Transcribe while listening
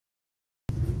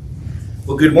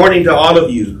Well, good morning to all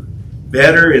of you.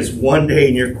 Better is one day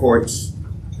in your courts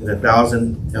than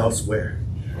 1,000 elsewhere.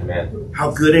 Amen.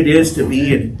 How good it is to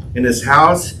be in this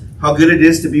house. How good it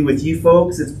is to be with you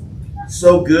folks. It's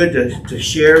so good to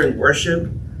share and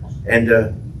worship and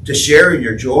to share in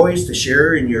your joys, to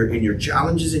share in your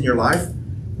challenges in your life.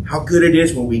 How good it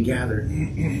is when we gather.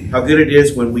 How good it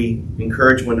is when we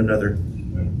encourage one another.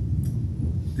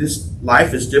 This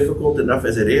life is difficult enough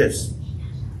as it is.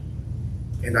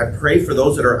 And I pray for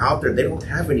those that are out there, they don't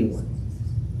have anyone.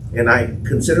 And I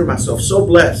consider myself so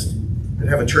blessed to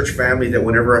have a church family that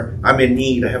whenever I'm in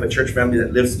need, I have a church family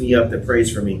that lifts me up, that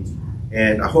prays for me.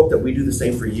 And I hope that we do the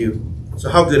same for you. So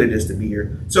how good it is to be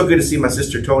here. So good to see my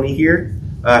sister Tony here.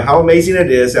 How amazing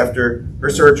it is after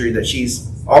her surgery that she's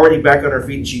already back on her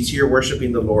feet and she's here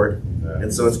worshiping the Lord.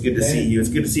 And so it's good to see you. It's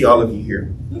good to see all of you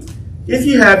here. If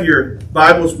you have your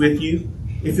Bibles with you,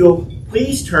 if you'll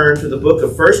please turn to the book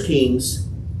of 1 Kings,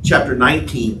 chapter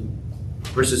 19,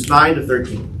 verses 9 to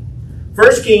 13.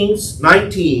 1 Kings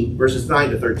 19, verses 9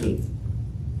 to 13.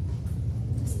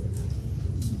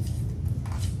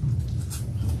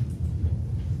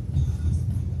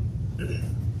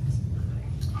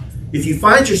 If you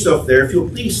find yourself there, if you'll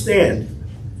please stand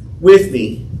with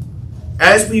me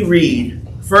as we read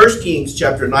 1 Kings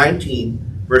chapter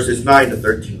 19, verses 9 to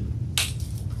 13.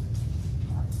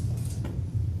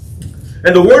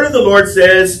 And the word of the Lord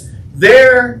says,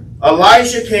 There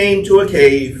Elijah came to a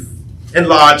cave and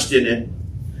lodged in it.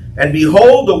 And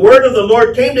behold, the word of the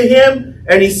Lord came to him,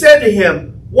 and he said to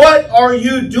him, What are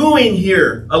you doing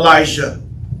here, Elisha?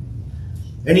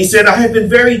 And he said, I have been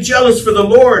very jealous for the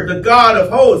Lord, the God of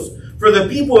hosts, for the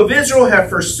people of Israel have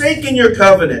forsaken your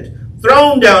covenant,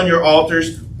 thrown down your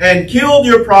altars, and killed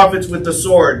your prophets with the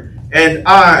sword. And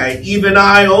I, even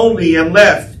I only, am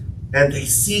left, and they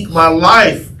seek my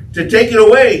life to take it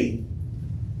away.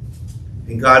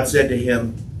 And God said to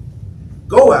him,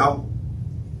 Go out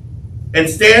and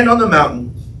stand on the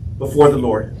mountain before the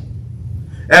Lord.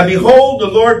 And behold, the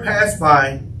Lord passed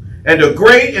by, and a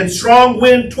great and strong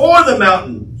wind tore the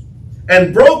mountain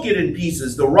and broke it in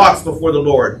pieces, the rocks before the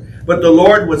Lord. But the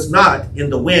Lord was not in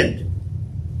the wind.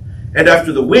 And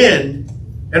after the wind,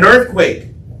 an earthquake.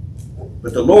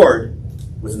 But the Lord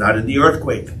was not in the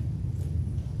earthquake.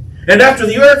 And after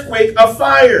the earthquake, a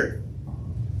fire.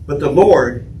 But the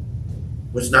Lord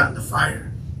was not in the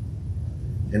fire.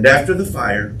 And after the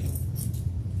fire,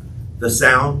 the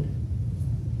sound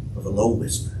of a low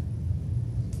whisper.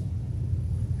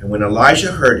 And when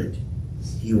Elijah heard it,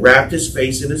 he wrapped his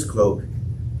face in his cloak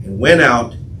and went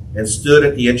out and stood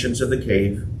at the entrance of the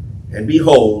cave. And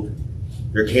behold,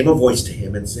 there came a voice to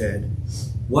him and said,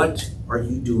 What are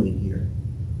you doing here,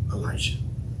 Elijah?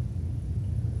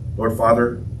 Lord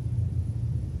Father,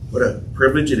 what a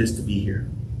privilege it is to be here.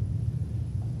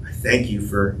 I thank you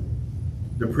for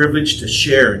the privilege to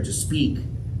share and to speak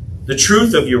the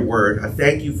truth of your word. I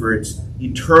thank you for its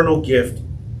eternal gift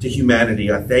to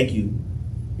humanity. I thank you.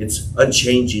 It's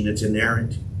unchanging. It's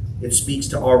inerrant. It speaks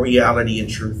to our reality and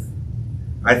truth.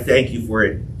 I thank you for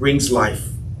it brings life.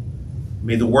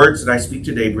 May the words that I speak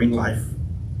today bring life.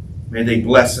 May they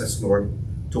bless us, Lord,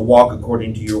 to walk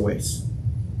according to your ways.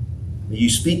 May you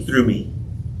speak through me.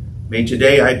 May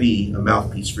today I be a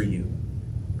mouthpiece for you.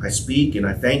 I speak and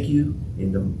I thank you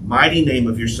in the mighty name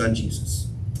of your Son, Jesus.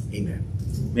 Amen.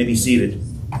 You may be seated.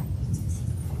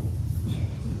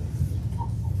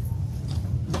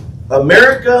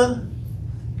 America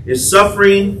is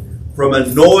suffering from a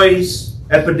noise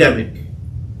epidemic.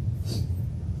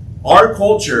 Our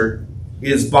culture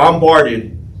is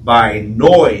bombarded by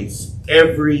noise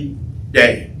every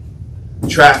day.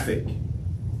 Traffic,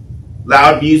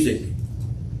 loud music,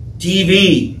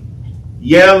 TV,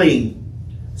 yelling,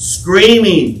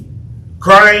 screaming,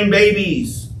 crying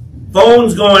babies,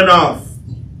 phones going off,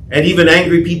 and even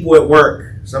angry people at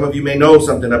work. Some of you may know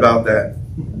something about that.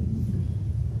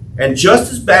 And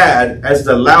just as bad as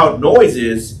the loud noise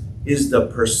is the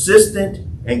persistent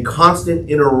and constant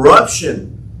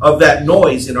interruption of that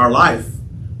noise in our life.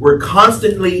 We're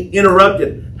constantly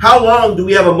interrupted. How long do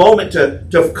we have a moment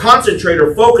to concentrate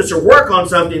or focus or work on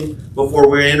something before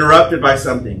we're interrupted by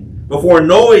something? Before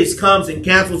noise comes and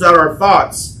cancels out our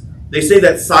thoughts. They say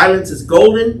that silence is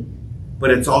golden, but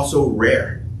it's also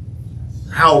rare.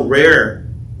 How rare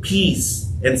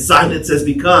peace and silence has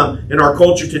become in our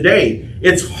culture today.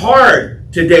 It's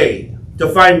hard today to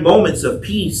find moments of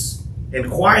peace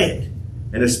and quiet,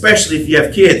 and especially if you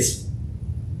have kids.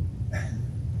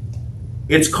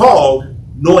 It's called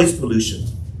noise pollution.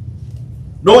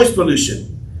 Noise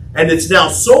pollution. And it's now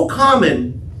so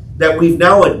common that we've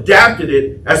now adapted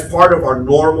it as part of our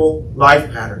normal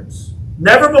life patterns.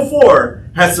 Never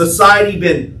before has society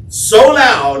been so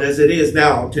loud as it is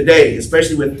now today,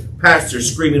 especially with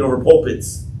pastors screaming over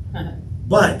pulpits.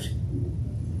 But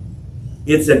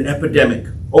it's an epidemic.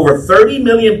 Over 30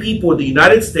 million people in the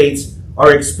United States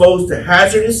are exposed to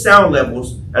hazardous sound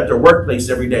levels at their workplace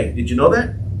every day. Did you know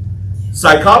that?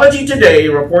 Psychology Today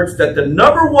reports that the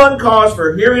 #1 cause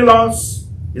for hearing loss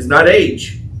is not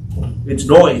age, it's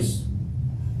noise.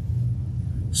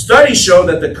 Studies show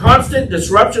that the constant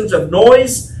disruptions of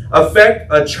noise affect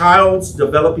a child's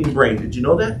developing brain. Did you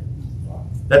know that?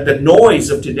 That the noise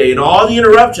of today and all the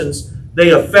interruptions,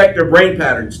 they affect their brain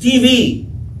patterns. TV,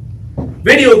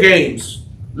 video games,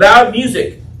 loud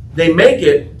music, they make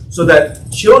it so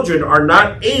that children are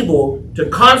not able to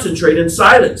concentrate in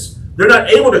silence. They're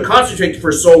not able to concentrate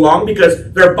for so long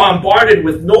because they're bombarded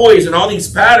with noise and all these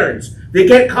patterns. They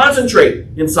can't concentrate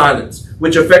in silence,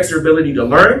 which affects their ability to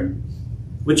learn,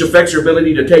 which affects their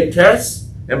ability to take tests.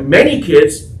 And many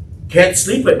kids can't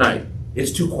sleep at night.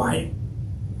 It's too quiet.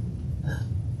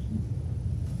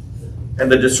 And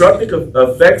the disruptive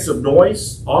effects of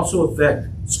noise also affect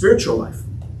spiritual life.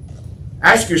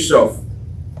 Ask yourself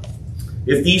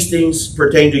if these things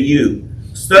pertain to you.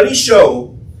 Studies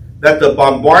show that the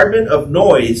bombardment of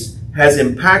noise has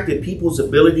impacted people's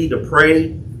ability to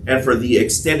pray and for the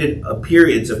extended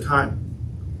periods of time.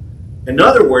 In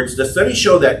other words, the studies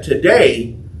show that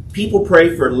today people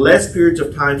pray for less periods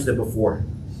of times than before.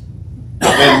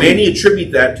 And many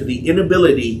attribute that to the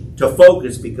inability to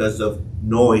focus because of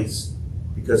noise,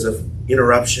 because of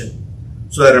interruption.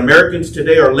 So that Americans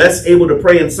today are less able to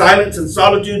pray in silence and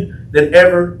solitude than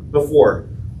ever before.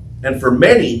 And for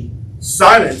many,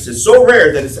 silence is so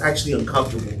rare that it's actually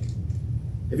uncomfortable.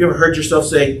 Have you ever heard yourself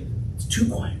say, it's too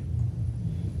quiet?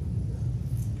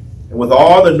 And with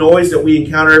all the noise that we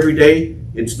encounter every day,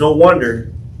 it's no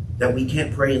wonder that we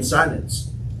can't pray in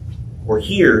silence or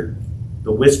hear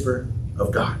the whisper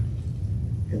of God.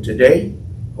 And today,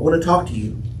 I want to talk to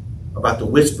you about the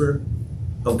whisper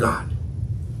of God.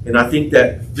 And I think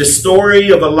that the story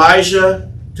of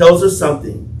Elijah tells us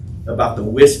something about the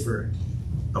whisper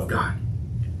of God.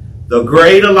 The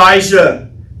great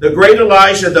Elijah,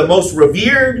 the most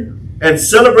revered and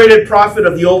celebrated prophet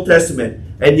of the Old Testament.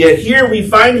 And yet here we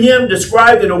find him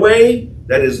described in a way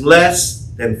that is less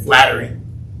than flattering.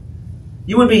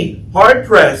 You would be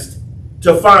hard-pressed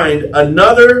to find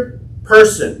another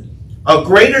person, a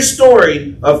greater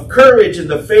story of courage in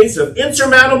the face of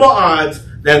insurmountable odds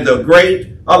than the great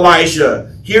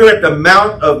Elijah here at the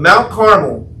Mount of Mount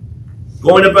Carmel,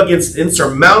 going up against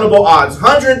insurmountable odds,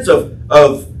 hundreds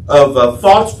of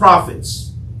false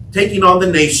prophets taking on the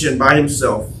nation by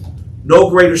himself. No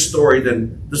greater story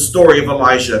than the story of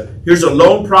Elijah. Here's a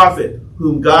lone prophet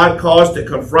whom God caused to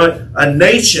confront a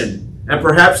nation and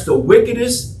perhaps the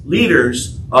wickedest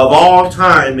leaders of all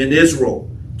time in Israel,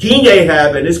 King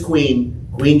Ahab and his queen,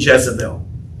 Queen Jezebel.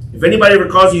 If anybody ever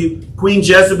calls you Queen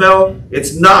Jezebel,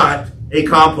 it's not a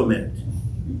compliment.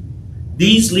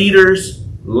 These leaders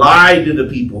lied to the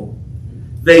people.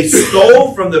 They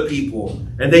stole from the people,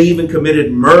 and they even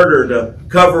committed murder to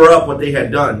cover up what they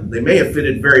had done. They may have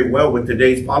fitted very well with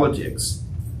today's politics.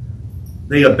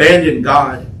 They abandoned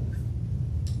God.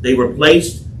 They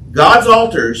replaced God's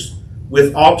altars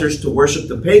with altars to worship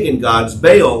the pagan gods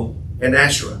Baal and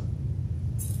Asherah.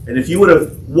 And if you would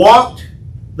have walked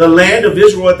the land of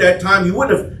Israel at that time, you would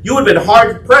have been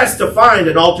hard pressed to find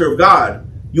an altar of God.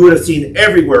 You would have seen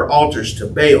everywhere altars to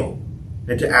Baal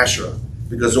and to Asherah,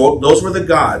 because those were the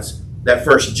gods that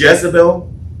first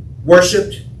Jezebel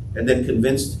worshipped and then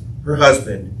convinced her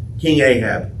husband, King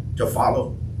Ahab, to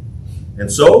follow.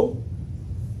 And so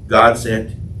God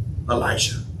sent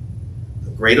Elijah,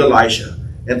 the great Elijah.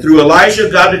 And through Elijah,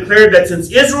 God declared that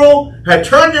since Israel had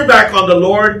turned their back on the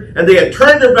Lord and they had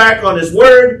turned their back on his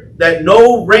word, that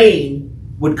no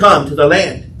rain would come to the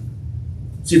land.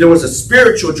 See, there was a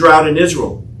spiritual drought in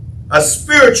Israel. A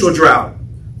spiritual drought.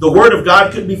 The word of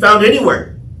God couldn't be found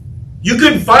anywhere. You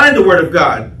couldn't find the word of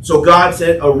God. So God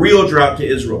sent a real drought to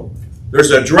Israel.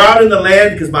 There's a drought in the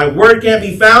land because my word can't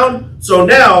be found. So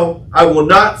now I will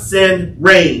not send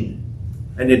rain.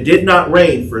 And it did not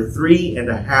rain for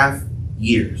 3.5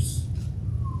 years.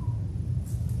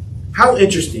 How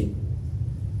interesting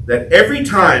that every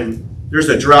time there's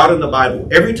a drought in the Bible,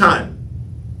 every time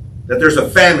that there's a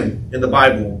famine in the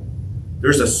Bible,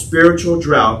 there's a spiritual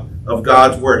drought of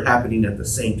God's word happening at the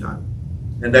same time.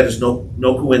 And that is no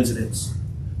coincidence.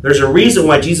 There's a reason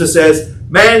why Jesus says,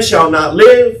 man shall not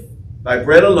live by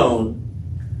bread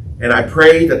alone. And I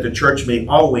pray that the church may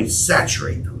always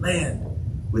saturate the land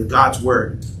with God's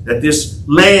word. That this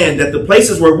land, that the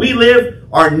places where we live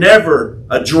are never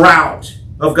a drought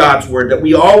of God's word. That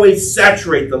we always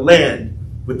saturate the land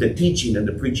with the teaching and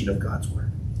the preaching of God's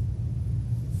word.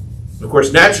 Of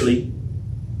course, naturally,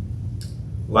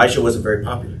 Elisha wasn't very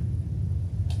popular.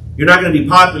 You're not going to be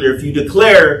popular if you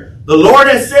declare, the Lord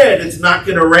has said it's not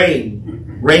going to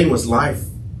rain. Rain was life.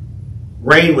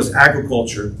 Rain was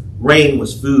agriculture. Rain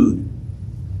was food.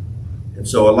 And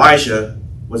so Elisha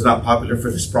was not popular for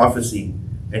this prophecy,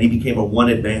 and he became a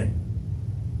wanted man.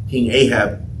 King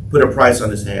Ahab put a price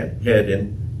on his head,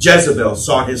 and Jezebel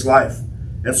sought his life.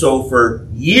 And so for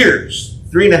years,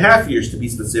 3.5 years to be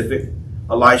specific,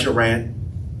 Elisha ran.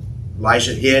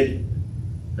 Elisha hid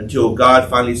until God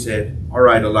finally said, all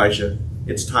right, Elisha,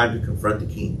 it's time to confront the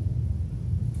king.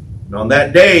 And on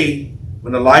that day,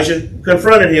 when Elisha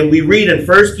confronted him, we read in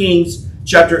 1 Kings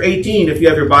chapter 18, if you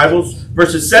have your Bibles,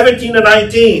 verses 17 to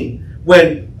 19.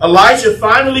 When Elisha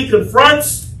finally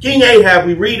confronts King Ahab,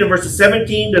 we read in verses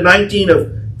 17 to 19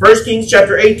 of 1 Kings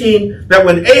chapter 18, that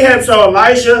when Ahab saw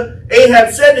Elisha,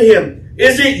 Ahab said to him,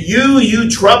 is it you, you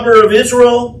troubler of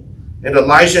Israel? And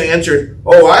Elisha answered,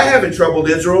 oh, I haven't troubled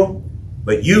Israel,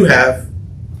 but you have,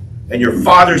 and your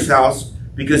father's house,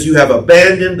 because you have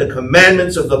abandoned the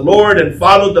commandments of the Lord and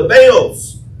followed the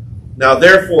Baals. Now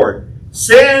therefore,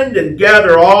 send and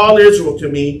gather all Israel to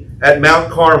me at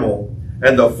Mount Carmel,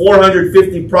 and the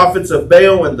 450 prophets of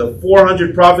Baal and the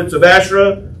 400 prophets of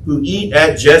Asherah who eat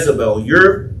at Jezebel,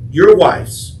 your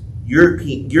wife's, your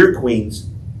queen's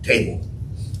table.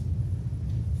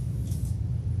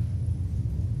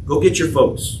 Go get your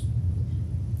folks.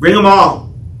 Bring them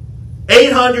all.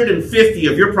 850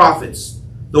 of your prophets,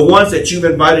 the ones that you've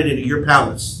invited into your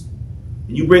palace.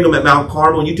 And you bring them at Mount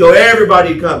Carmel and you tell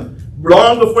everybody to come.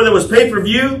 Long before there was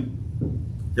pay-per-view,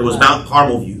 there was Mount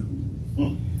Carmel view.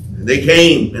 And they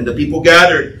came and the people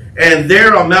gathered. And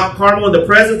there on Mount Carmel, in the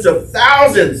presence of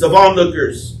thousands of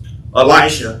onlookers,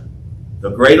 Elisha, the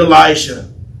great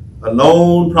Elisha, a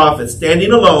lone prophet,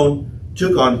 standing alone,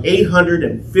 took on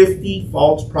 850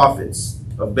 false prophets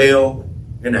of Baal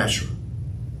and Asherah.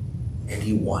 And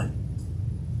he won.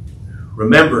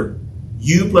 Remember,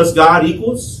 you plus God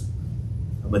equals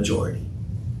a majority.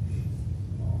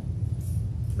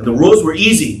 And the rules were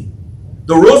easy.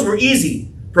 The rules were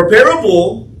easy. Prepare a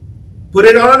bull, put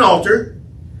it on an altar.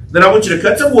 Then I want you to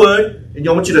cut some wood, and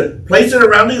I want you to place it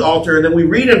around the altar. And then we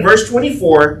read in verse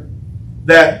 24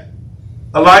 that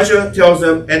Elijah tells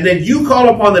them, and then you call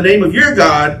upon the name of your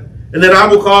God, and then I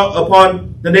will call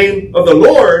upon the name of the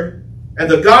Lord, and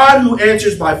the God who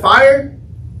answers by fire,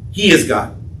 he is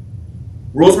God.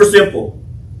 Rules were simple.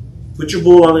 Put your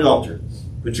bull on the altar.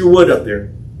 Put your wood up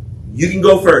there. You can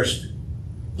go first.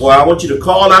 Well, I want you to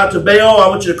call out to Baal. I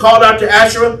want you to call out to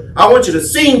Asherah. I want you to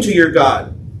sing to your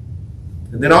God.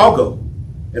 And then I'll go,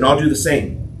 and I'll do the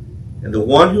same. And the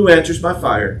one who answers by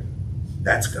fire,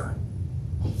 that's God.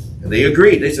 And they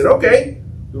agreed. They said, okay,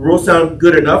 the rules sound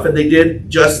good enough, and they did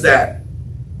just that.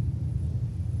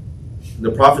 And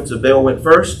the prophets of Baal went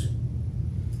first,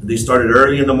 and they started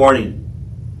early in the morning.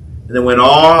 And they went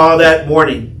all that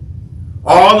morning,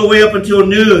 all the way up until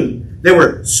noon. They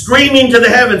were screaming to the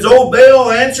heavens, oh,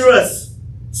 Baal, answer us.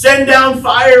 Send down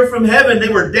fire from heaven. They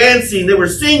were dancing. They were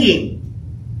singing.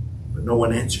 But no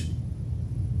one answered.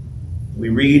 We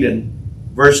read in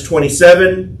verse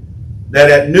 27 that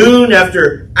at noon,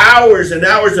 after hours and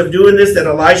hours of doing this, that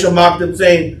Elisha mocked them,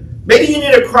 saying, maybe you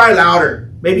need to cry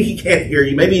louder. Maybe he can't hear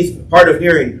you. Maybe he's hard of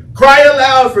hearing. Cry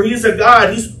aloud, for he's a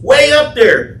God. He's way up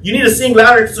there. You need to sing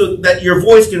louder so that your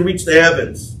voice can reach the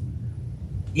heavens.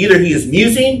 Either he is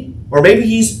musing, or maybe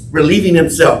he's relieving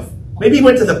himself. Maybe he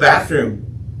went to the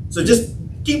bathroom. So just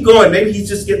keep going. Maybe he's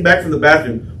just getting back from the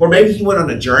bathroom. Or maybe he went on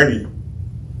a journey.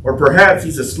 Or perhaps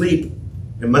he's asleep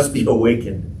and must be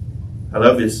awakened. I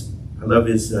love his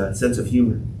sense of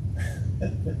humor.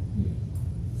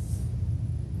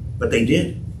 But they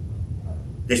did.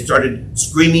 They started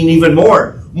screaming even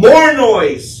more. More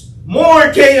noise. More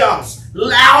chaos.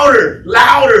 Louder,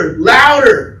 louder,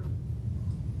 louder.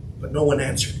 But no one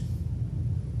answered.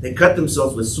 They cut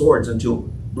themselves with swords until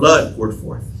blood poured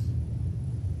forth.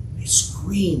 They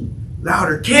screamed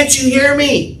louder. Can't you hear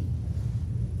me?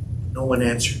 No one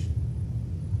answered.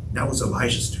 Now it was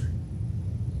Elijah's turn.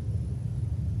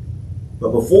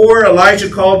 But before Elijah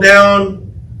called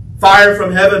down fire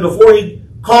from heaven, before he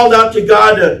called out to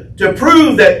God to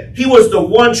prove that he was the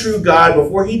one true God,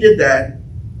 before he did that,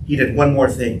 he did one more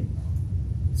thing.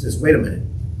 He says, wait a minute.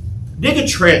 Dig a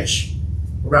trench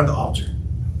around the altar.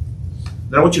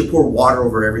 Then I want you to pour water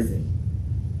over everything.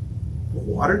 Put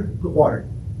water? Put water.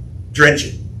 Drench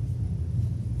it.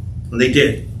 And they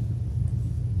did.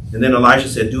 And then Elijah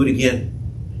said, do it again.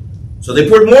 So they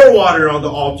poured more water on the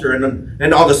altar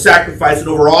and all the sacrifice and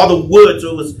over all the wood,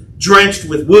 so it was drenched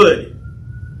with wood.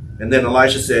 And then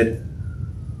Elisha said,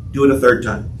 do it a third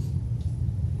time.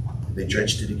 They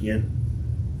drenched it again.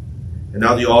 And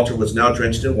now the altar was now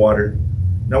drenched in water.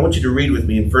 Now I want you to read with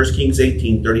me in 1 Kings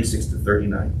 18, 36 to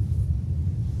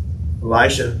 39.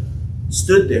 Elisha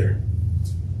stood there.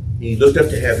 And he looked up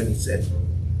to heaven. He said,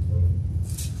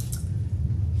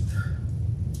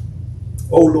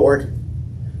 O Lord,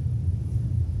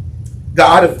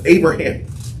 God of Abraham,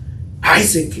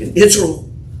 Isaac, and Israel,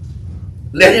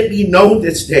 let it be known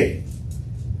this day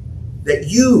that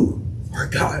you are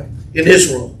God in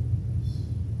Israel,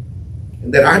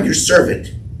 and that I'm your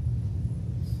servant,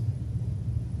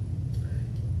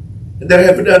 and that I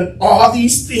have done all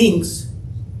these things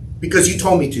because you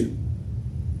told me to.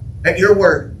 At your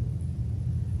word,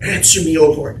 answer me,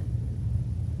 O Lord.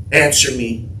 Answer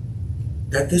me,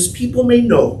 that this people may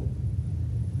know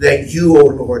that you, O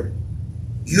Lord,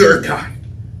 you're God.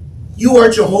 You are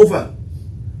Jehovah.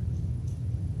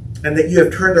 And that you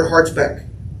have turned their hearts back.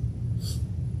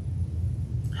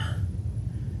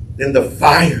 Then the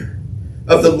fire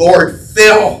of the Lord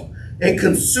fell and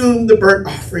consumed the burnt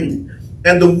offering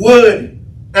and the wood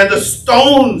and the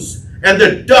stones and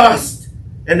the dust,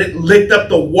 and it licked up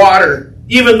the water.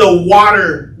 Even the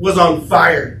water was on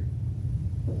fire.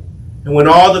 And when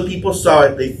all the people saw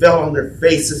it, they fell on their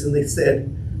faces and they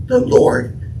said, the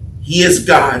Lord, He is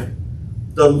God.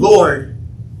 The Lord,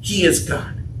 He is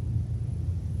God.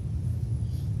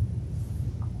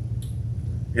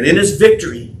 And in his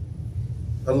victory,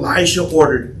 Elisha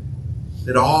ordered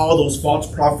that all those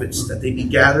false prophets, that they be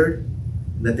gathered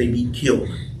and that they be killed.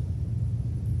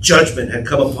 Judgment had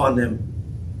come upon them.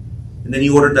 And then he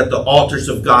ordered that the altars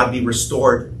of God be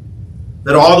restored.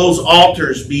 That all those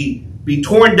altars be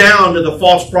torn down to the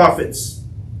false prophets.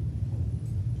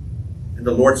 And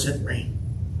the Lord sent rain.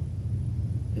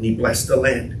 And he blessed the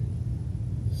land.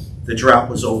 The drought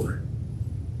was over.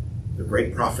 The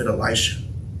great prophet Elisha.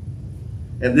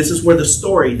 And this is where the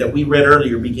story that we read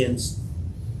earlier begins.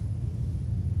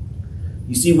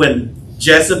 You see, when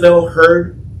Jezebel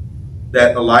heard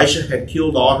that Elisha had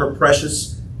killed all her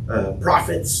precious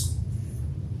prophets,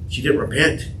 she didn't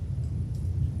repent.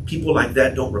 People like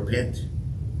that don't repent.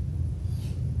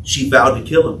 She vowed to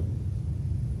kill him.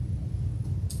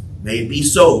 May it be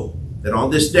so that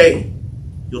on this day,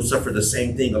 you'll suffer the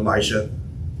same thing, Elisha.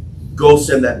 Go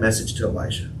send that message to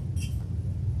Elisha.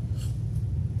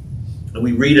 And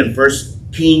we read in 1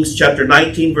 Kings chapter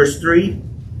 19, verse 3,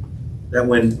 that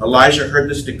when Elijah heard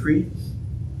this decree,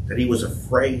 that he was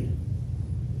afraid.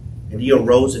 And he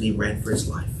arose and he ran for his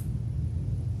life.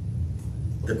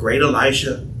 The great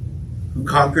Elisha, who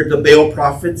conquered the Baal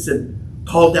prophets and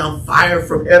called down fire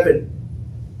from heaven.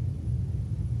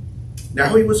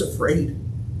 Now he was afraid.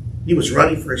 He was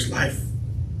running for his life.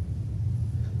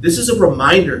 This is a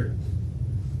reminder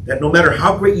that no matter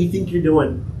how great you think you're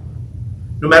doing,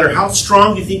 no matter how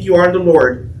strong you think you are in the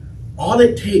Lord, all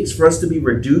it takes for us to be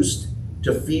reduced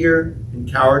to fear and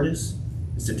cowardice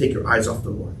is to take your eyes off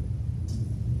the Lord.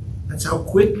 That's how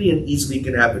quickly and easily it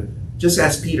can happen. Just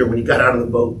ask Peter when he got out of the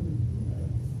boat.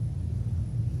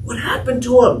 What happened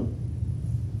to him?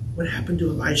 What happened to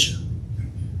Elisha?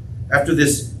 After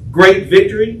this great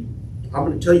victory, I'm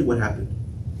going to tell you what happened.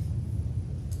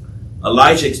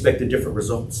 Elijah expected different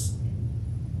results.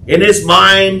 In his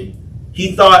mind,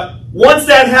 he thought, once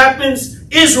that happens,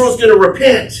 Israel's going to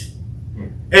repent.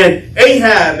 And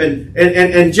Ahab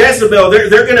and Jezebel,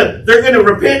 they're gonna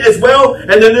repent as well,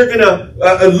 and then they're gonna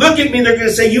look at me and they're gonna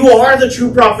say, you are the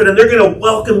true prophet, and they're gonna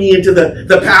welcome me into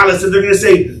the palace, and they're gonna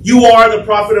say, you are the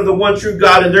prophet of the one true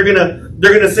God, and they're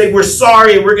gonna say, we're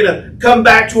sorry, and we're gonna come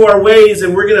back to our ways,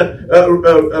 and we're gonna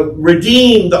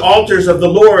redeem the altars of the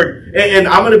Lord, and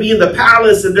I'm gonna be in the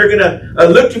palace, and they're gonna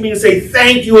look to me and say,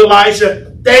 thank you,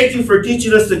 Elijah, thank you for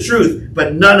teaching us the truth.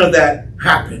 But none of that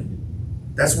happened.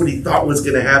 That's what he thought was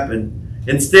going to happen.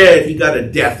 Instead, he got a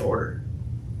death order.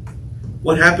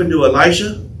 What happened to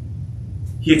Elisha?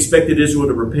 He expected Israel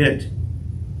to repent.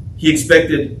 He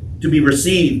expected to be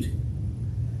received.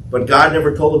 But God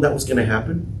never told him that was going to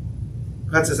happen.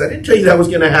 God says, I didn't tell you that was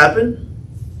going to happen.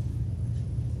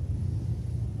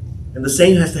 And the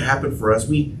same has to happen for us.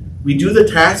 We do the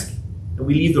task and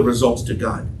we leave the results to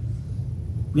God.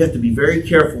 We have to be very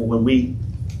careful when we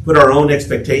put our own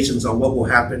expectations on what will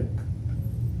happen.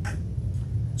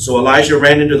 So Elijah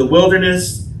ran into the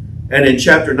wilderness, and in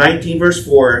chapter 19, verse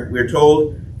 4, we're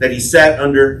told that he sat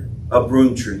under a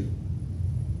broom tree.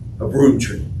 A broom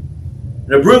tree.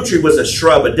 And a broom tree was a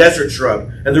shrub, a desert shrub.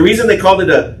 And the reason they called it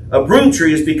a broom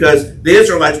tree is because the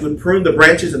Israelites would prune the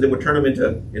branches and they would turn them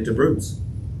into brooms.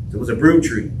 So it was a broom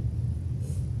tree.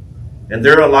 And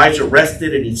there Elijah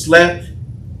rested and he slept.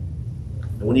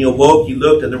 And when he awoke, he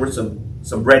looked and there were some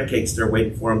some bread cakes there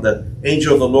waiting for him. The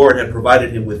angel of the Lord had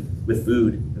provided him with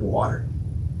food and water.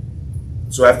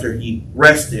 So after he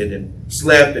rested and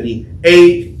slept and he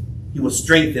ate, he was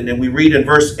strengthened. And we read in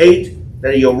verse 8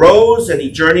 that he arose and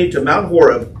he journeyed to Mount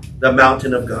Horeb, the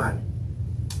mountain of God.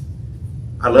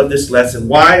 I love this lesson.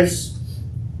 Wives,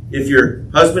 if your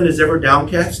husband is ever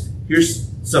downcast, here's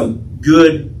some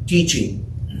good teaching.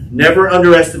 Never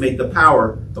underestimate the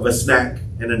power of a snack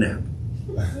and a nap.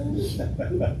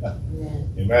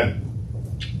 Amen.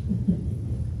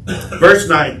 Verse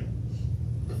 9.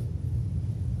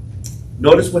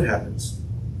 Notice what happens.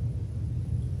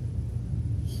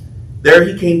 There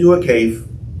he came to a cave,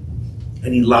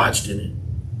 and he lodged in it.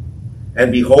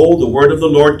 And behold, the word of the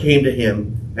Lord came to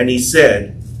him, and he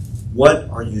said, "What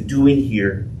are you doing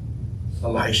here,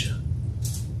 Elijah?"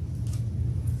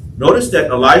 Notice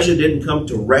that Elijah didn't come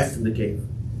to rest in the cave.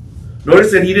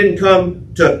 Notice that he didn't come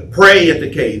to pray at the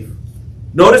cave.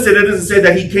 Notice that it doesn't say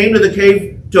that he came to the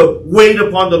cave to wait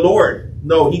upon the Lord.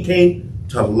 No, he came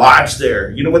to lodge there.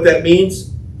 You know what that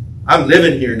means? I'm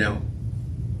living here now.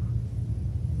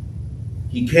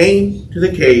 He came to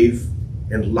the cave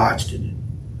and lodged in it.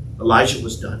 Elijah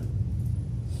was done.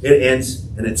 It ends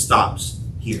and it stops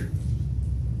here.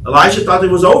 Elijah thought it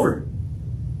was over.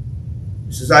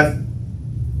 He says,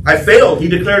 I failed. He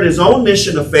declared his own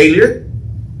mission a failure,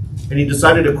 and he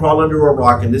decided to crawl under a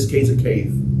rock, in this case a cave.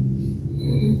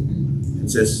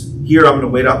 And says, here I'm going to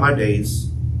wait out my days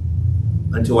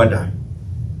until I die.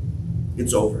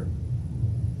 It's over.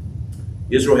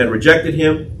 Israel had rejected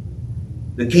him.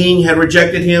 The king had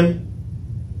rejected him.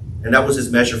 And that was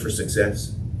his measure for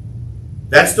success.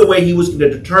 That's the way he was going to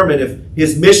determine if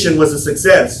his mission was a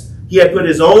success. He had put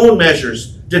his own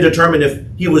measures to determine if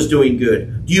he was doing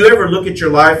good. Do you ever look at your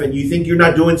life and you think you're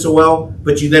not doing so well,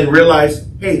 but you then realize,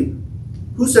 hey,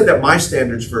 who said that my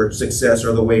standards for success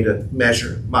are the way to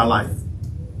measure my life?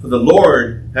 For the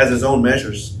Lord has his own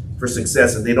measures for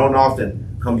success, and they don't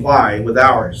often comply with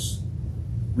ours.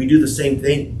 We do the same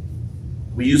thing.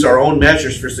 We use our own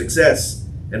measures for success,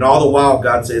 and all the while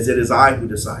God says, it is I who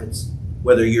decides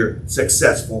whether you're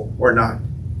successful or not.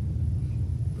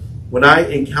 When I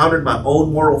encountered my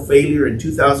own moral failure in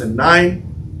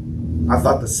 2009, I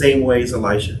thought the same way as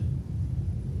Elijah.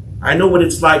 I know what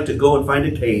it's like to go and find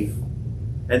a cave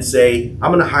and say,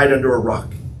 I'm going to hide under a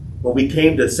rock. When we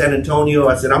came to San Antonio,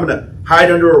 I said, I'm going to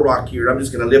hide under a rock here. I'm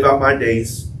just going to live out my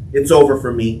days. It's over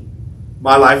for me.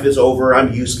 My life is over.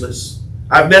 I'm useless.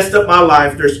 I've messed up my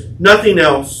life. There's nothing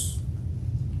else.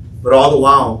 But all the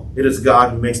while, it is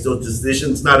God who makes those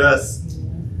decisions, not us.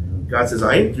 God says,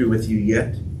 I ain't through with you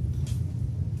yet.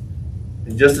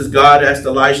 And just as God asked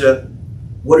Elijah,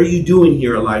 what are you doing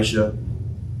here, Elijah?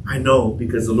 I know,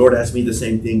 because the Lord asked me the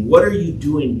same thing. What are you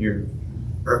doing here,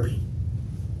 Erbey?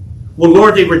 Well,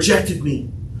 Lord, they rejected me.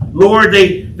 Lord,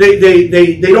 they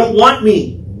don't want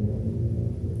me.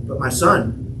 But my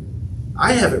son,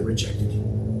 I haven't rejected you.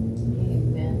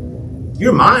 Amen.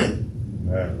 You're mine.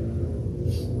 Amen.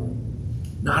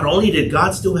 Not only did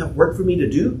God still have work for me to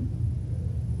do,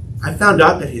 I found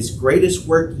out that his greatest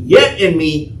work yet in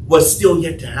me was still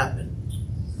yet to happen.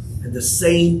 And the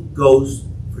same goes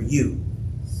for you.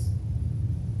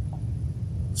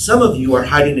 Some of you are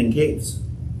hiding in caves.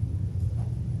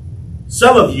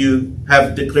 Some of you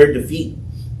have declared defeat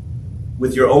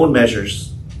with your own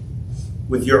measures,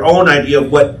 with your own idea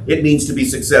of what it means to be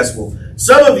successful.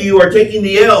 Some of you are taking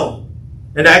the L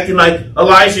and acting like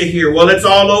Elijah here. Well, it's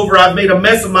all over. I've made a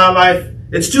mess of my life.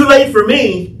 It's too late for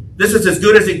me. This is as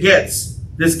good as it gets.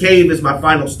 This cave is my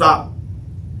final stop.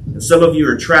 And some of you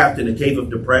are trapped in a cave of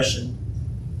depression.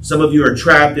 Some of you are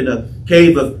trapped in a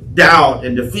cave of doubt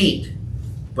and defeat.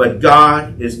 But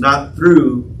God is not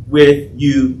through with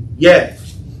you yet.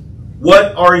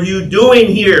 What are you doing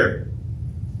here?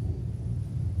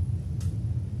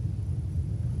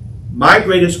 My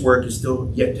greatest work is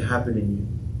still yet to happen in you.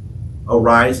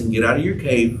 Arise and get out of your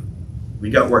cave. We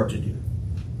got work to do.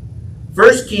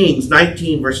 1 Kings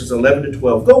 19, verses 11 to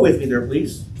 12. Go with me there,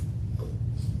 please.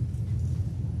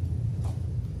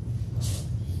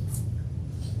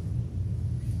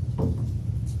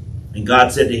 And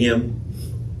God said to him,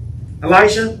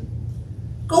 Elijah,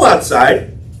 go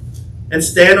outside and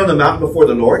stand on the mountain before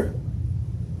the Lord.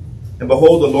 And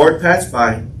behold, the Lord passed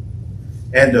by,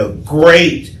 and a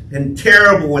great and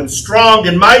terrible and strong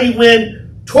and mighty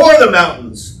wind tore the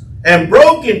mountains and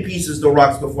broke in pieces the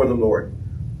rocks before the Lord.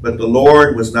 But the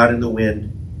Lord was not in the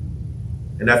wind.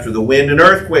 And after the wind, an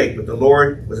earthquake, but the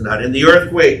Lord was not in the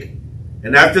earthquake.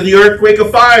 And after the earthquake, a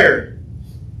fire,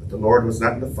 but the Lord was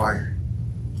not in the fire.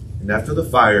 And after the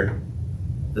fire,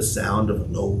 the sound of a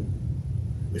low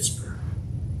whisper.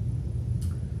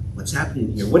 What's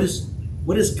happening here? What is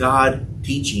what is God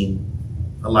teaching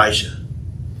Elisha?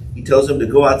 He tells him to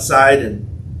go outside, and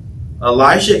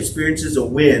Elisha experiences a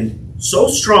wind so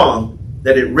strong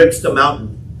that it rips the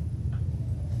mountain.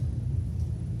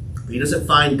 He doesn't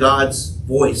find God's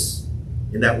voice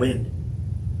in that wind.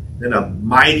 Then a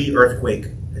mighty earthquake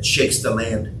that shakes the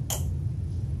land.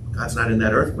 God's not in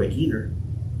that earthquake either.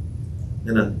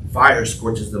 Then a fire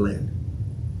scorches the land.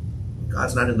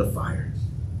 God's not in the fire.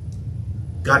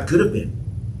 God could have been.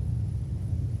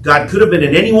 God could have been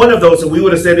in any one of those, and we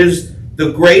would have said, is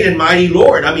the great and mighty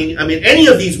Lord. I mean, any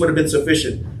of these would have been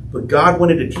sufficient. But God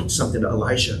wanted to teach something to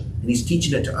Elisha, and he's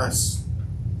teaching it to us.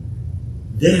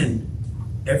 Then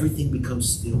everything becomes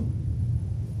still.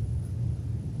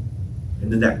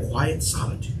 And in that quiet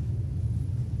solitude,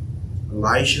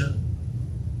 Elisha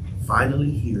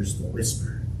finally hears the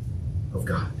whisper of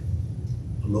God,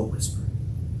 a low whisper.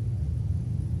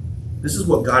 This is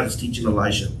what God is teaching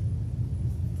Elisha.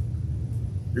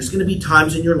 There's going to be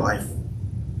times in your life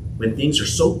when things are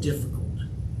so difficult,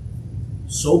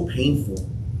 so painful,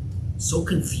 so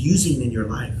confusing in your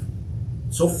life,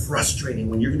 so frustrating,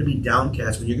 when you're going to be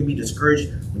downcast, when you're going to be discouraged,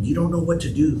 when you don't know what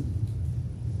to do,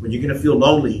 when you're going to feel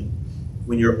lonely,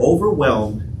 when you're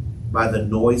overwhelmed by the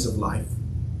noise of life.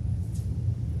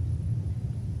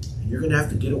 And you're going to have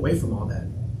to get away from all that.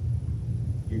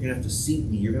 You're going to have to seek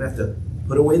me. You're going to have to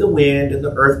put away the wind and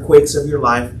the earthquakes of your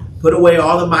life. Put away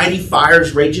all the mighty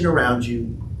fires raging around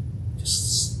you.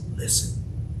 Just listen.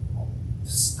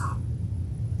 Just stop.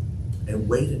 And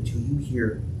wait until you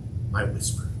hear my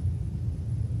whisper.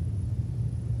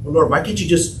 Well, Lord, why can't you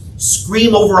just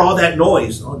scream over all that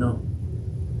noise? Oh, no.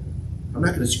 I'm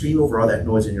not going to scream over all that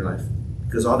noise in your life,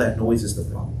 because all that noise is the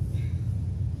problem.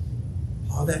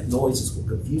 All that noise is what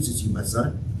confuses you, my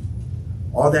son.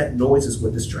 All that noise is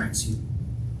what distracts you.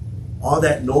 All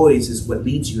that noise is what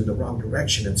leads you in the wrong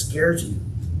direction and scares you.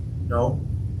 No.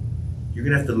 You're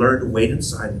going to have to learn to wait in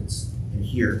silence and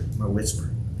hear my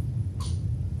whisper.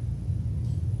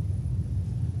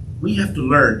 We have to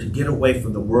learn to get away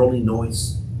from the worldly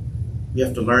noise. We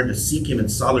have to learn to seek him in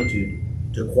solitude,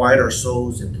 to quiet our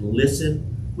souls, and to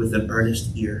listen with an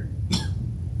earnest ear.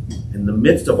 In the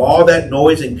midst of all that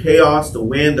noise and chaos, the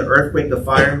wind, the earthquake, the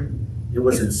fire, it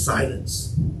was in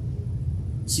silence.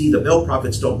 See, the Baal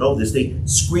prophets don't know this. They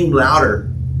scream louder,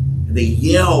 and they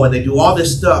yell, and they do all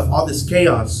this stuff, all this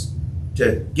chaos,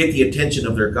 to get the attention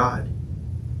of their God.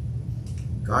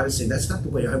 God is saying, that's not the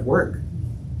way I work.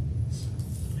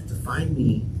 You have to find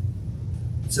me,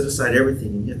 set aside everything,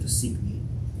 and you have to seek me.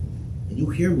 And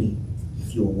you'll hear me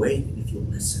if you'll wait and if you'll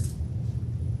listen.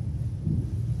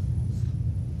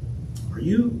 Are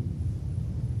you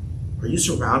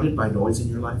surrounded by noise in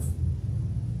your life?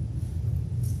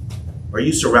 Are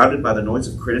you surrounded by the noise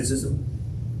of criticism?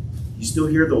 You still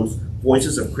hear those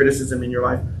voices of criticism in your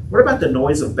life? What about the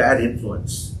noise of bad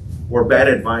influence or bad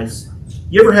advice?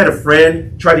 You ever had a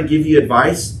friend try to give you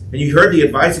advice, and you heard the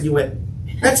advice and you went,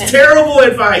 that's terrible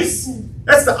advice.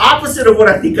 That's the opposite of what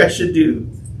I think I should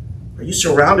do. Are you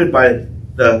surrounded by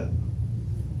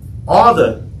all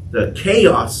the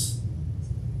chaos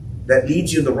that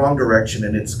leads you in the wrong direction,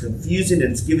 and it's confusing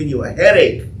and it's giving you a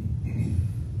headache?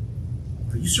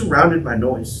 Are you surrounded by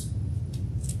noise?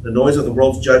 The noise of the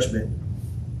world's judgment.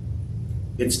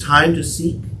 It's time to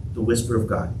seek the whisper of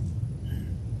God.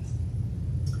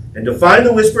 And to find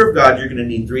the whisper of God, you're going to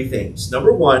need three things.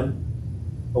 Number one,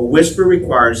 a whisper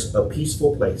requires a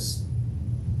peaceful place.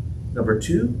 Number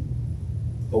two,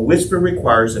 a whisper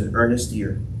requires an earnest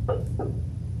ear.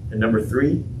 And number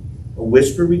three, a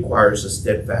whisper requires a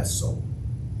steadfast soul.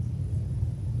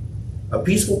 A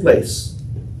peaceful place.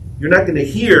 You're not going to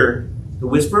hear the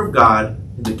whisper of God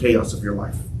in the chaos of your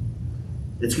life.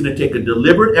 It's going to take a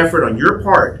deliberate effort on your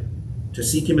part to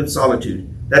seek him in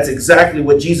solitude. That's exactly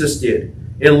what Jesus did.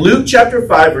 In Luke chapter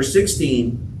 5, verse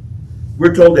 16,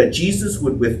 we're told that Jesus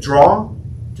would withdraw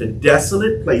to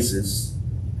desolate places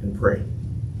and pray.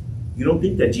 You don't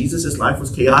think that Jesus' life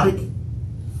was chaotic?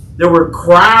 There were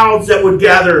crowds that would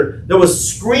gather. There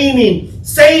was screaming,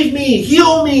 save me,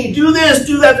 heal me, do this,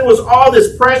 do that. There was all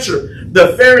this pressure.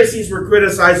 The Pharisees were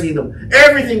criticizing them.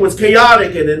 Everything was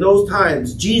chaotic. And in those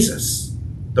times, Jesus,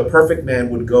 the perfect man,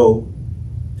 would go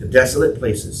to desolate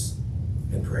places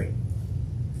and pray.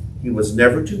 He was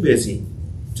never too busy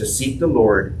to seek the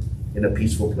Lord in a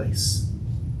peaceful place.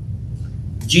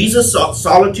 Jesus sought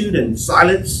solitude and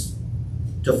silence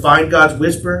to find God's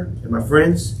whisper. And my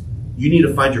friends, you need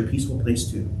to find your peaceful place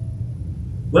too.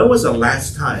 When was the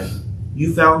last time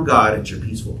you found God at your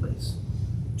peaceful place?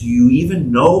 Do you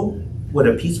even know what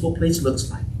a peaceful place looks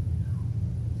like?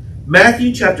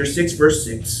 Matthew chapter 6, verse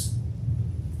 6.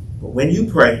 But when you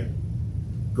pray,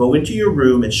 Go into your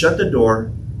room and shut the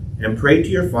door and pray to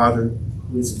your Father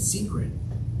who is in secret,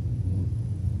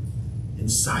 in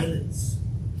silence,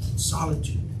 in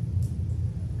solitude.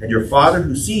 And your Father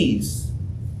who sees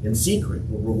in secret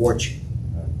will reward you.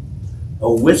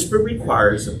 A whisper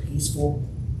requires a peaceful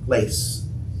place.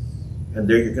 And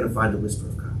there you're going to find the whisper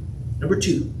of God. Number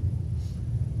 2,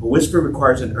 a whisper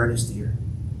requires an earnest ear.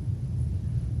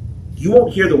 You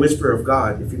won't hear the whisper of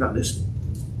God if you're not listening.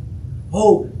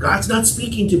 Oh, God's not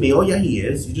speaking to me. Oh, yeah, he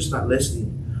is. You're just not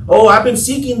listening. Oh, I've been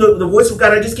seeking the voice of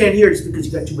God. I just can't hear it. It's because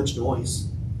you got too much noise.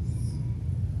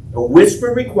 A whisper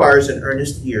requires an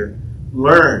earnest ear.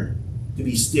 Learn to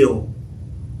be still.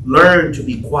 Learn to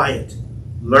be quiet.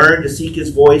 Learn to seek his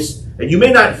voice. And you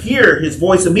may not hear his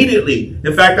voice immediately.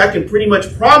 In fact, I can pretty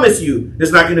much promise you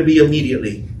it's not going to be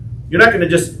immediately. You're not going to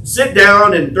just sit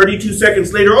down and 32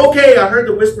 seconds later, okay, I heard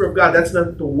the whisper of God. That's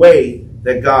not the way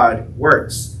that God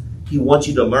works. He wants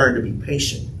you to learn to be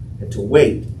patient and to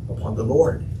wait upon the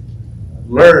Lord.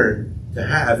 Learn to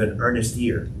have an earnest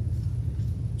ear.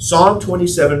 Psalm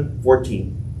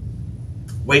 27:14.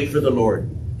 Wait for the Lord.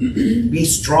 Be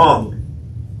strong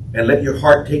and let your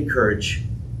heart take courage.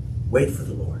 Wait for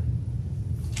the Lord.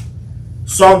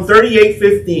 Psalm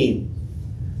 38:15.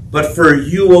 But for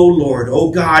you, O Lord,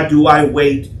 O God, do I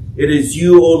wait. It is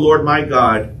you, O Lord my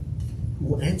God, who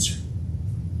will answer.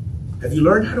 Have you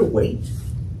learned how to wait?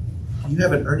 You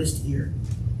have an earnest ear.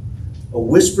 A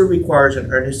whisper requires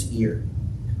an earnest ear.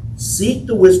 Seek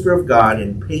the whisper of God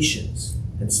in patience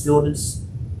and stillness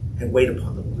and wait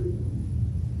upon the Lord.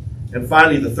 And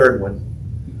finally, the third one.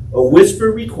 A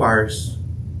whisper requires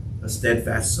a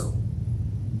steadfast soul.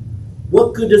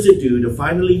 What good does it do to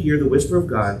finally hear the whisper of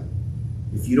God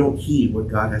if you don't heed what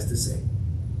God has to say?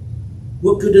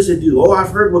 What good does it do? Oh,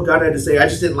 I've heard what God had to say. I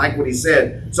just didn't like what he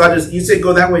said. So you said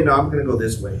go that way. No, I'm going to go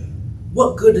this way.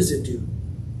 What good does it do?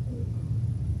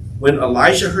 When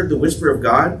Elijah heard the whisper of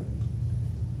God,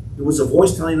 there was a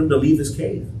voice telling him to leave his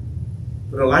cave.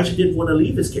 But Elijah didn't want to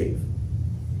leave his cave.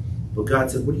 But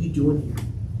God said, what are you doing here?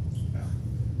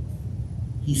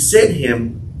 He sent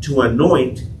him to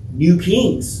anoint new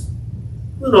kings.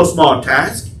 It was no small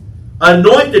task.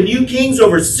 Anoint the new kings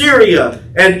over Syria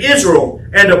and Israel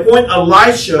and appoint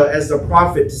Elisha as the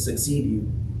prophet to succeed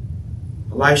you.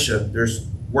 Elisha, there's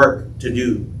work to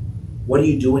do. What are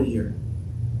you doing here?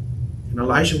 And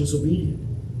Elisha was obedient.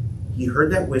 He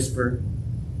heard that whisper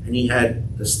and he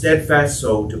had the steadfast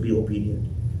soul to be obedient.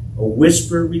 A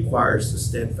whisper requires the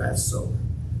steadfast soul.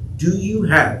 Do you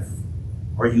have,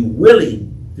 are you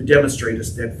willing to demonstrate a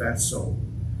steadfast soul?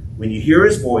 When you hear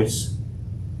his voice,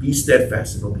 be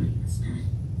steadfast in obedience.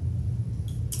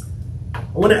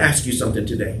 I want to ask you something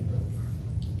today.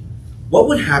 What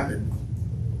would happen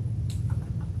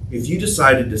if you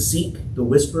decided to seek the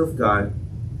whisper of God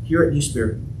here at New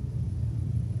Spirit?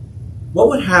 What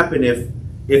would happen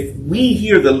if we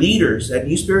here, the leaders at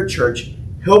New Spirit Church,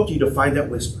 helped you to find that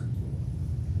whisper?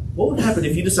 What would happen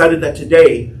if you decided that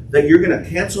today that you're going to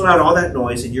cancel out all that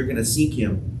noise and you're going to seek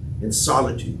him in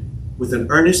solitude with an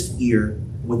earnest ear,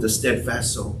 with a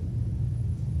steadfast soul?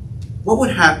 What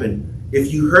would happen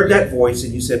if you heard that voice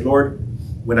and you said, Lord,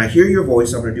 when I hear your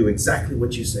voice, I'm going to do exactly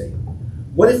what you say?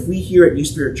 What if we here at New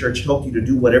Spirit Church helped you to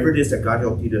do whatever it is that God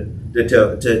helped you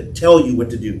to tell you what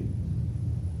to do?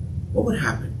 What would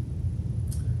happen?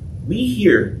 We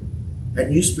here at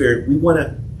New Spirit, we want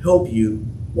to help you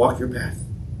walk your path.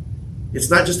 It's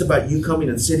not just about you coming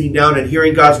and sitting down and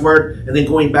hearing God's word and then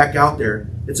going back out there.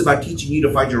 It's about teaching you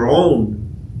to find your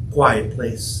own quiet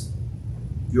place,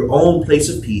 your own place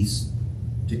of peace,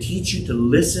 to teach you to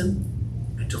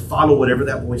listen and to follow whatever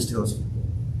that voice tells you.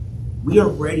 We are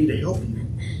ready to help you.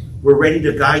 We're ready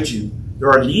to guide you. There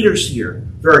are leaders here.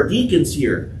 There are deacons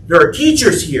here. There are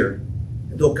teachers here.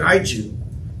 And they'll guide you.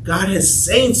 God is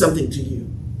saying something to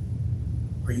you.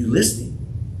 Are you listening?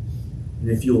 And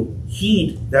if you'll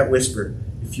heed that whisper,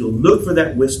 if you'll look for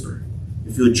that whisper,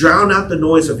 if you'll drown out the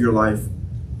noise of your life,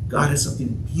 God has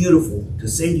something beautiful to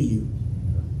say to you.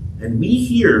 And we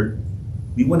here,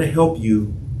 we want to help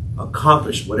you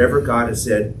accomplish whatever God has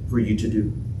said for you to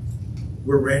do.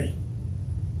 We're ready.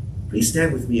 Please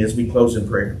stand with me as we close in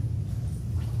prayer.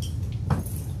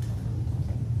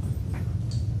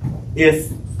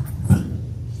 If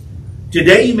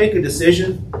today you make a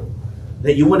decision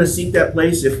that you want to seek that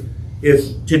place, if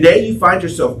today you find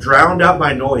yourself drowned out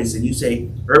by noise and you say,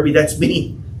 Erbey, that's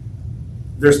me.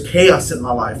 There's chaos in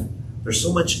my life. There's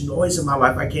so much noise in my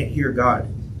life, I can't hear God.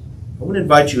 I want to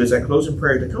invite you as I close in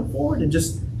prayer to come forward and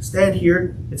just stand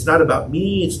here. It's not about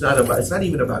me. It's not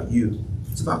even about you.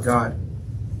 It's about God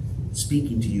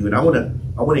speaking to you. And I want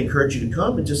to encourage you to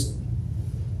come and just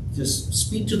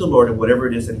speak to the Lord in whatever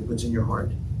it is that he puts in your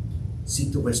heart.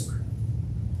 Seek the whisper.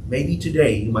 Maybe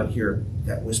today you might hear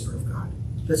that whisper of God.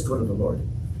 Let's go to the Lord.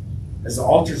 As the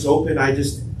altar's open,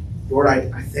 Lord,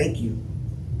 I thank you.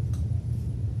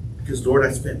 Because, Lord,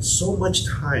 I spent so much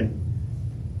time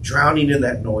drowning in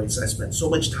that noise. I spent so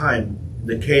much time in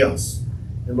the chaos.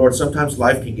 And, Lord, sometimes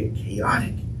life can get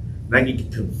chaotic. And I can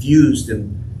get confused.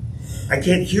 And I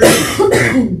can't hear you.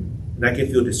 And I can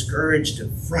feel discouraged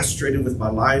and frustrated with my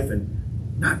life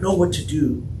and not know what to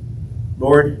do.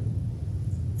 Lord,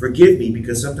 forgive me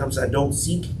because sometimes I don't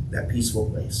seek that peaceful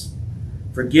place.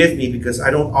 Forgive me because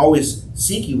I don't always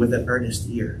seek you with an earnest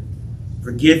ear.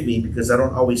 Forgive me because I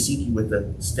don't always seek you with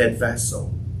a steadfast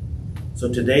soul.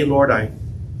 So today, Lord, I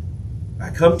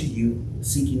come to you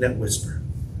seeking that whisper.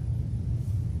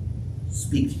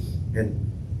 Speak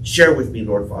and share with me,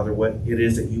 Lord Father, what it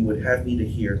is that you would have me to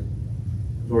hear.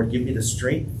 Lord, give me the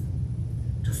strength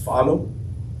to follow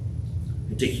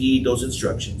and to heed those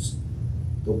instructions.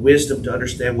 The wisdom to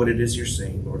understand what it is you're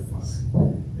saying, Lord Father.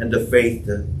 And the faith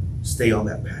to stay on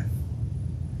that path.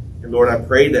 And Lord, I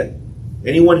pray that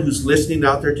anyone who's listening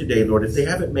out there today, Lord, if they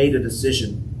haven't made a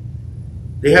decision,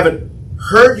 they haven't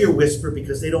heard your whisper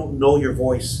because they don't know your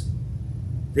voice.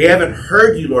 They haven't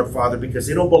heard you, Lord Father, because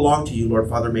they don't belong to you, Lord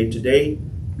Father. May today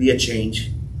be a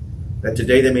change. That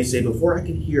today they may say, before I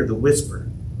can hear the whisper,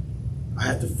 I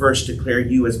have to first declare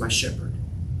you as my shepherd.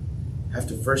 I have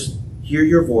to first hear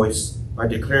your voice by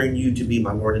declaring you to be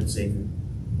my Lord and Savior.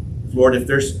 Lord, if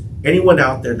there's anyone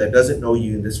out there that doesn't know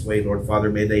you in this way, Lord Father,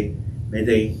 may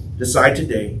they decide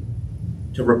today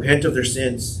to repent of their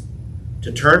sins,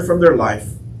 to turn from their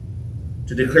life,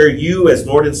 to declare you as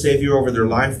Lord and Savior over their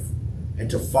life, and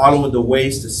to follow in the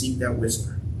ways to seek that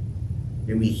whisper.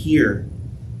 And we hear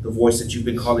the voice that you've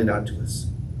been calling out to us.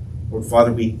 Lord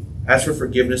Father, we ask for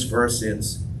forgiveness for our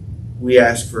sins. We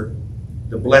ask for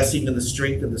the blessing and the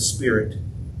strength of the Spirit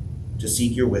to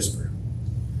seek your whisper.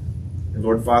 And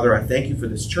Lord Father, I thank you for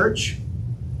this church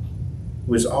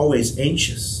who is always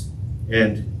anxious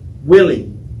and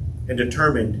willing and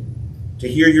determined to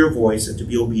hear your voice and to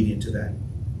be obedient to that.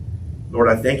 Lord,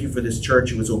 I thank you for this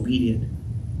church who is obedient.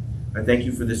 I thank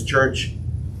you for this church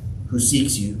who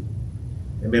seeks you.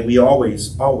 And may we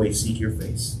always, always seek your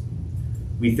face.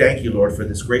 We thank you, Lord, for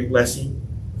this great blessing,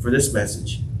 for this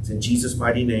message. It's in Jesus'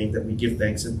 mighty name that we give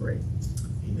thanks and pray.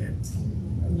 Amen.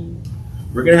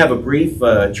 We're going to have a brief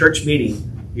church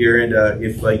meeting here. And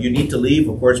if you need to leave,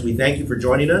 of course, we thank you for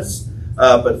joining us.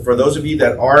 But for those of you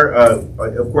that are,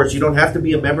 of course, you don't have to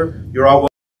be a member. You're all welcome.